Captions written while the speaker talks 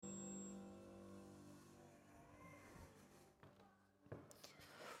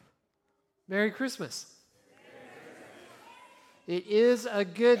Merry Christmas. It is a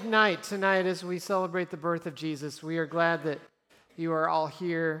good night tonight as we celebrate the birth of Jesus. We are glad that you are all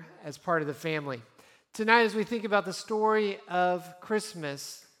here as part of the family. Tonight, as we think about the story of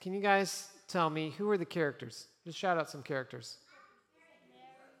Christmas, can you guys tell me who are the characters? Just shout out some characters.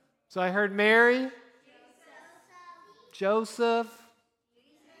 So I heard Mary, Joseph.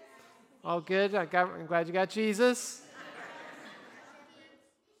 All good. I'm glad you got Jesus.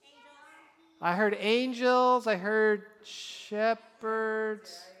 I heard angels. I heard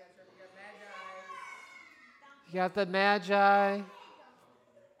shepherds. You got the magi. A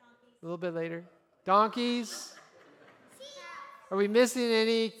little bit later. Donkeys. Are we missing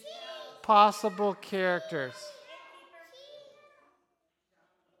any possible characters?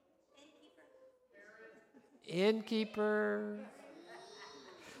 Innkeeper.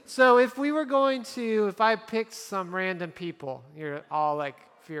 So if I picked some random people, you're all like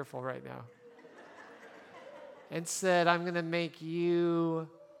fearful right now, and said, I'm going to make you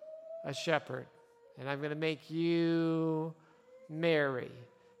a shepherd, and I'm going to make you Mary,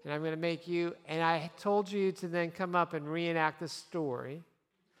 and I'm going to make you, and I told you to then come up and reenact the story.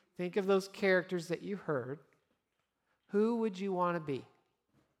 Think of those characters that you heard. Who would you want to be?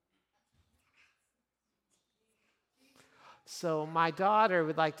 So my daughter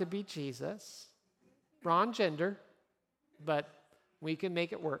would like to be Jesus. Wrong gender, but we can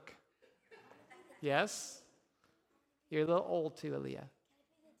make it work. Yes? You're a little old too, Aaliyah.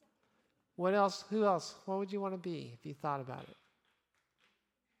 What else? Who else? What would you want to be if you thought about it?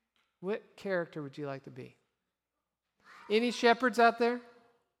 What character would you like to be? Any shepherds out there?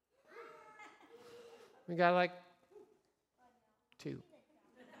 We got like 2.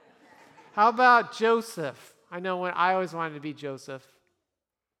 How about Joseph? I know when I always wanted to be Joseph.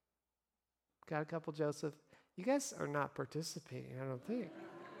 Got a couple Joseph. You guys are not participating, I don't think.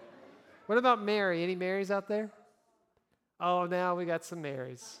 What about Mary? Any Marys out there? Oh, now we got some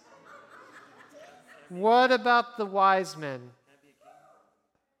Marys. What about the wise men?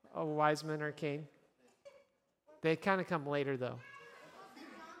 Oh, wise men or king? They kind of come later, though.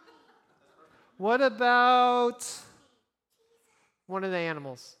 What about one of the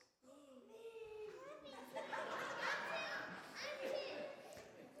animals?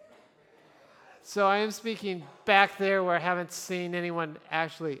 So I am speaking back there where I haven't seen anyone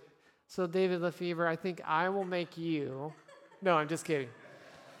actually. So David Lefevre, I think I will make you. No, I'm just kidding.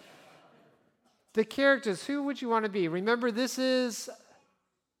 The characters, who would you want to be? Remember, this is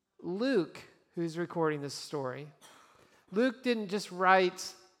Luke who's recording this story. Luke didn't just write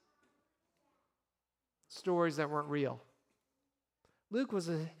stories that weren't real. Luke was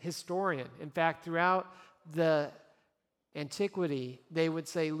a historian. In fact, throughout the antiquity, they would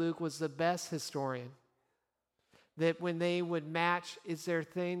say Luke was the best historian. That when they would match, is there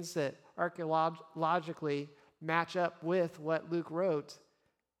things that archaeologically match up with what Luke wrote?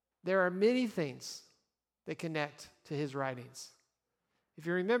 There are many things that connect to his writings. If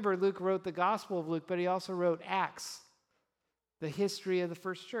you remember, Luke wrote the Gospel of Luke, but he also wrote Acts, the history of the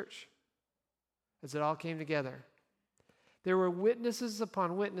first church, as it all came together. There were witnesses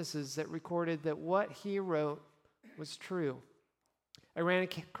upon witnesses that recorded that what he wrote was true. I ran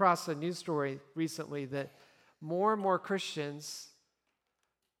across a news story recently that more and more Christians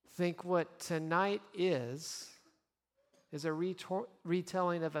think what tonight is a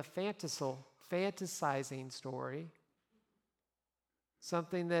retelling of a fantasizing story,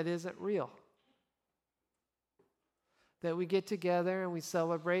 something that isn't real. That we get together and we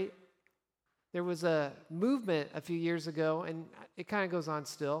celebrate. There was a movement a few years ago, and it kind of goes on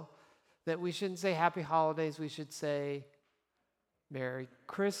still, that we shouldn't say Happy Holidays, we should say Merry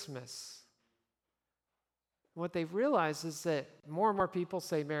Christmas. What they've realized is that more and more people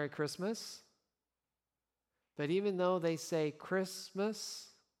say Merry Christmas, but even though they say Christmas,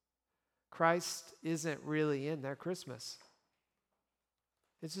 Christ isn't really in their Christmas.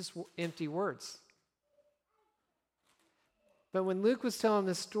 It's just empty words. But when Luke was telling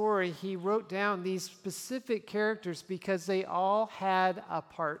the story, he wrote down these specific characters because they all had a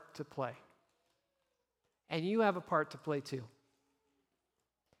part to play. And you have a part to play too.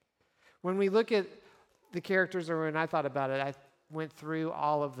 When we look at the characters, or when I thought about it, I went through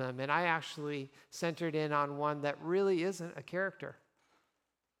all of them, and I actually centered in on one that really isn't a character.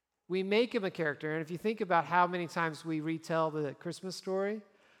 We make him a character, and if you think about how many times we retell the Christmas story,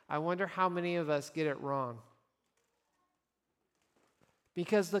 I wonder how many of us get it wrong.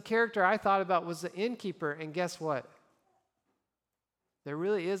 Because the character I thought about was the innkeeper, and guess what? There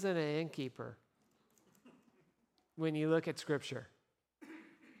really isn't an innkeeper when you look at Scripture.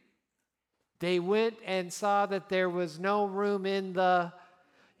 They went and saw that there was no room in the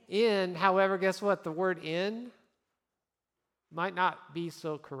inn. However, guess what? The word inn might not be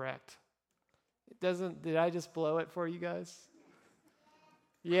so correct. It doesn't, did I just blow it for you guys?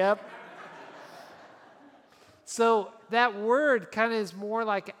 Yep. So that word kind of is more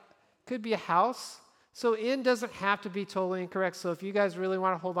like, could be a house. So inn doesn't have to be totally incorrect. So if you guys really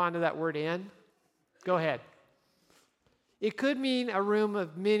want to hold on to that word inn, go ahead. It could mean a room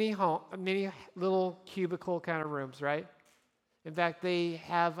of many little cubicle kind of rooms, right? In fact, they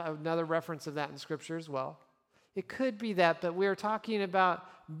have another reference of that in Scripture as well. It could be that, but we're talking about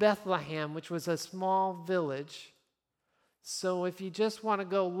Bethlehem, which was a small village. So if you just want to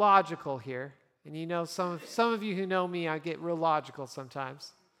go logical here, and you know some of you who know me, I get real logical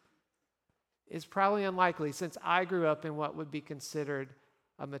sometimes. It's probably unlikely, since I grew up in what would be considered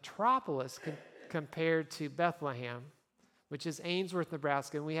a metropolis compared to Bethlehem, which is Ainsworth,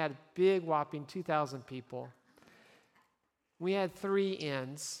 Nebraska, and we had a big whopping 2,000 people. We had 3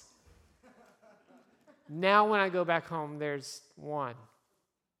 inns. Now when I go back home, there's 1.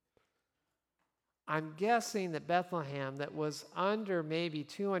 I'm guessing that Bethlehem, that was under maybe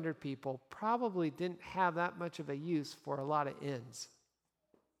 200 people, probably didn't have that much of a use for a lot of inns.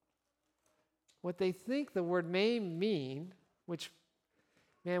 What they think the word may mean, which,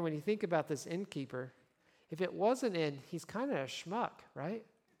 man, when you think about this innkeeper, if it was an inn, he's kind of a schmuck, right?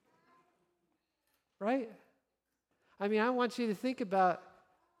 Right? I mean, I want you to think about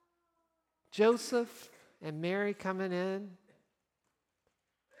Joseph and Mary coming in.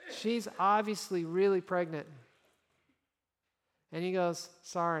 She's obviously really pregnant. And he goes,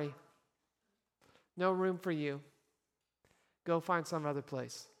 sorry, no room for you. Go find some other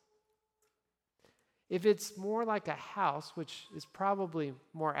place. If it's more like a house, which is probably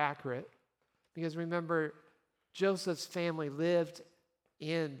more accurate, because remember, Joseph's family lived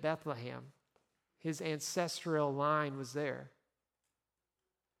in Bethlehem. His ancestral line was there.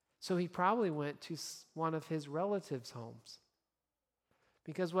 So he probably went to one of his relatives' homes.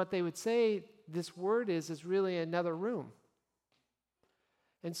 Because what they would say this word is really another room.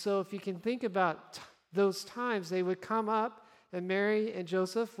 And so if you can think about those times, they would come up, and Mary and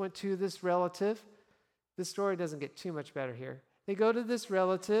Joseph went to this relative. The story doesn't get too much better here. They go to this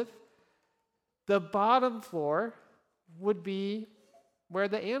relative. The bottom floor would be where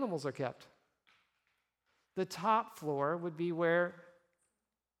the animals are kept. The top floor would be where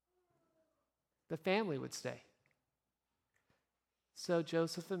the family would stay. So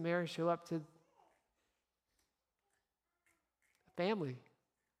Joseph and Mary show up to the family.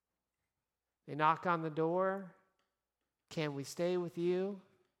 They knock on the door. Can we stay with you?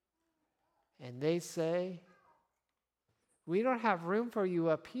 And they say, we don't have room for you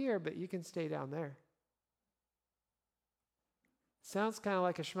up here, but you can stay down there. Sounds kind of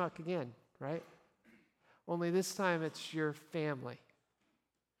like a schmuck again, right? Only this time it's your family.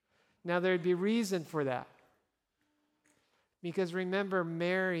 Now there'd be reason for that. Because remember,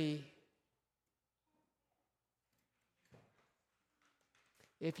 Mary,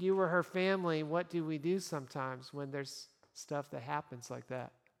 if you were her family, what do we do sometimes when there's stuff that happens like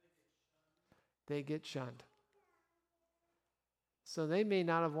that? They get shunned. So they may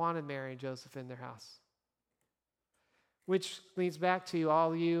not have wanted Mary and Joseph in their house. Which leads back to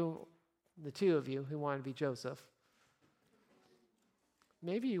all you, the 2 of you who want to be Joseph.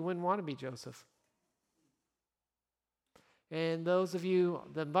 Maybe you wouldn't want to be Joseph. And those of you,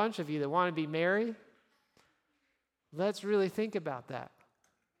 the bunch of you that want to be Mary, let's really think about that.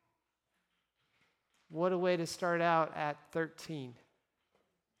 What a way to start out at 13.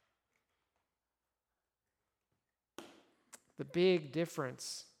 The big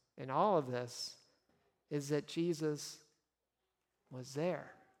difference in all of this is that Jesus was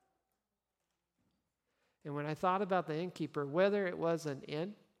there. And when I thought about the innkeeper, whether it was an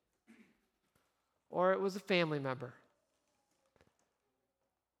inn or it was a family member,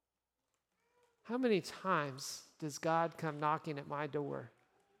 how many times does God come knocking at my door?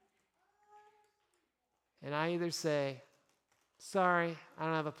 And I either say, sorry, I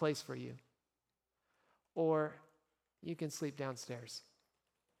don't have a place for you, or you can sleep downstairs.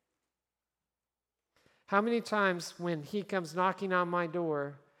 How many times when he comes knocking on my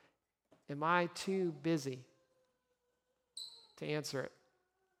door, am I too busy to answer it?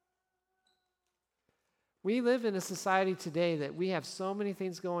 We live in a society today that we have so many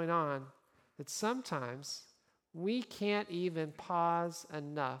things going on that sometimes we can't even pause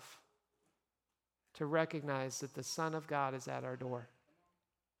enough to recognize that the Son of God is at our door.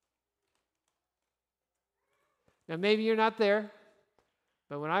 Now, maybe you're not there,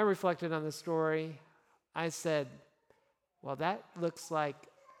 but when I reflected on the story, I said, well, that looks like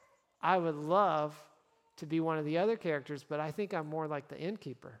I would love to be one of the other characters, but I think I'm more like the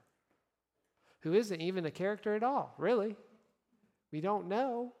innkeeper, who isn't even a character at all, really. We don't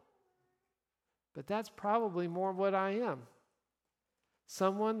know, but that's probably more what I am.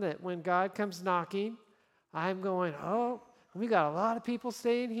 Someone that when God comes knocking, I'm going, oh, we got a lot of people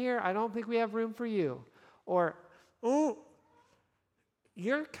staying here. I don't think we have room for you. Or, oh,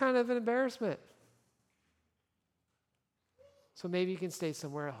 you're kind of an embarrassment. So maybe you can stay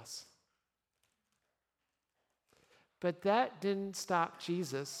somewhere else. But that didn't stop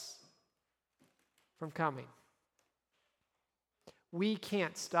Jesus from coming. We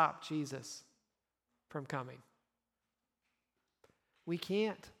can't stop Jesus from coming. We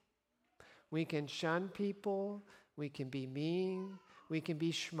can't. We can shun people. We can be mean. We can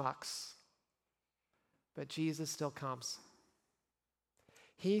be schmucks. But Jesus still comes.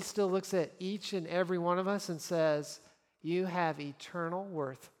 He still looks at each and every one of us and says, you have eternal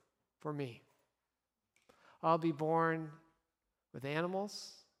worth for me. I'll be born with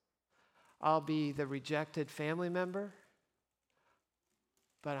animals. I'll be the rejected family member.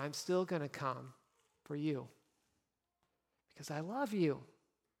 But I'm still going to come for you because I love you.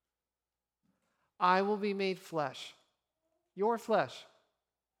 I will be made flesh, your flesh.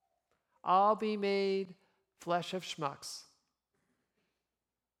 I'll be made flesh of schmucks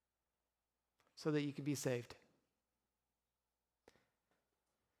so that you can be saved.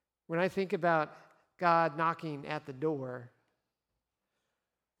 When I think about God knocking at the door,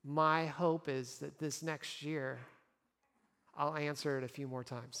 my hope is that this next year, I'll answer it a few more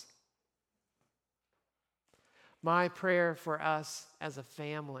times. My prayer for us as a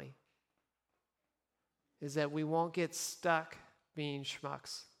family is that we won't get stuck being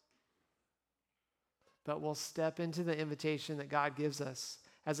schmucks, but we'll step into the invitation that God gives us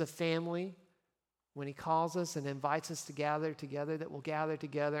as a family when he calls us and invites us to gather together, that we'll gather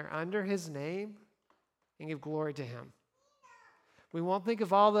together under his name and give glory to him. We won't think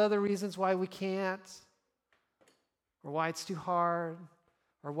of all the other reasons why we can't, or why it's too hard,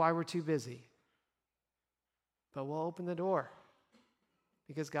 or why we're too busy. But we'll open the door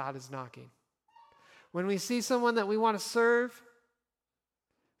because God is knocking. When we see someone that we want to serve,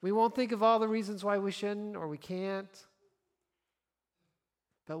 we won't think of all the reasons why we shouldn't or we can't.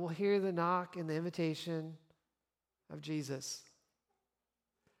 But we'll hear the knock and the invitation of Jesus.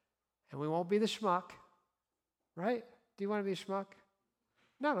 And we won't be the schmuck, right? Do you want to be a schmuck?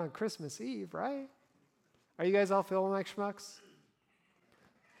 Not on Christmas Eve, right? Are you guys all feeling like schmucks?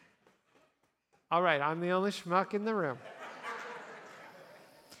 All right, I'm the only schmuck in the room.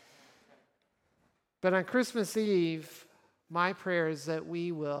 But on Christmas Eve, my prayer is that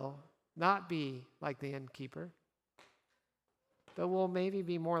we will not be like the innkeeper, but we'll maybe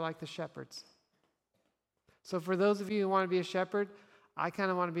be more like the shepherds. So for those of you who want to be a shepherd, I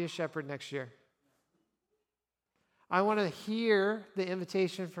kind of want to be a shepherd next year. I want to hear the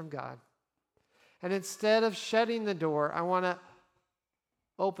invitation from God. And instead of shutting the door, I want to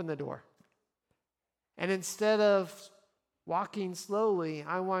open the door. And instead of walking slowly,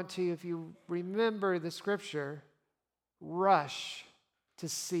 I want to, if you remember the scripture, rush to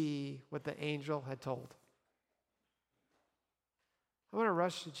see what the angel had told. I want to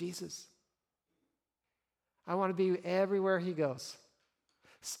rush to Jesus. I want to be everywhere he goes.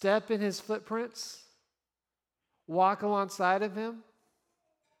 Step in his footprints. Walk alongside of him.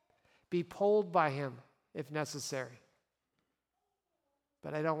 Be pulled by him if necessary.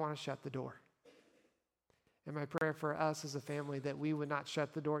 But I don't want to shut the door. And my prayer for us as a family that we would not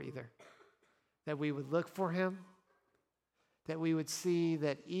shut the door either. That we would look for him. That we would see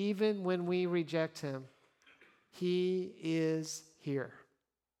that even when we reject him, he is here.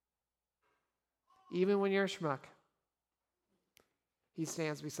 Even when you're a schmuck, he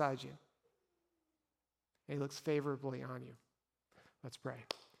stands beside you. And he looks favorably on you. Let's pray.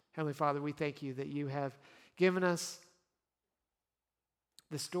 Heavenly Father, we thank you that you have given us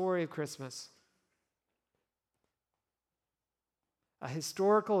the story of Christmas. A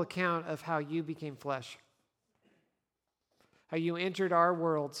historical account of how you became flesh. How you entered our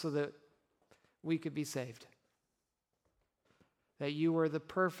world so that we could be saved. That you were the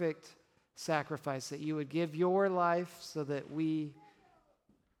perfect sacrifice, that you would give your life so that we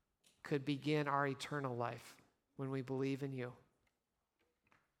could begin our eternal life when we believe in you.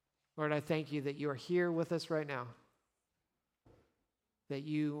 Lord, I thank you that you are here with us right now. That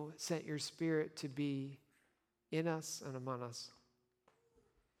you sent your Spirit to be in us and among us.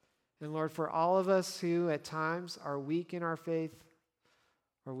 And Lord, for all of us who at times are weak in our faith,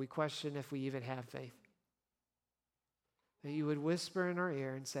 or we question if we even have faith, that you would whisper in our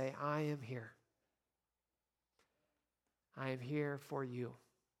ear and say, I am here. I am here for you.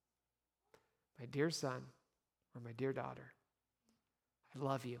 my dear son or my dear daughter, I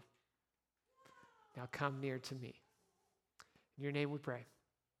love you. Now come near to me. In your name we pray.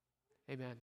 Amen.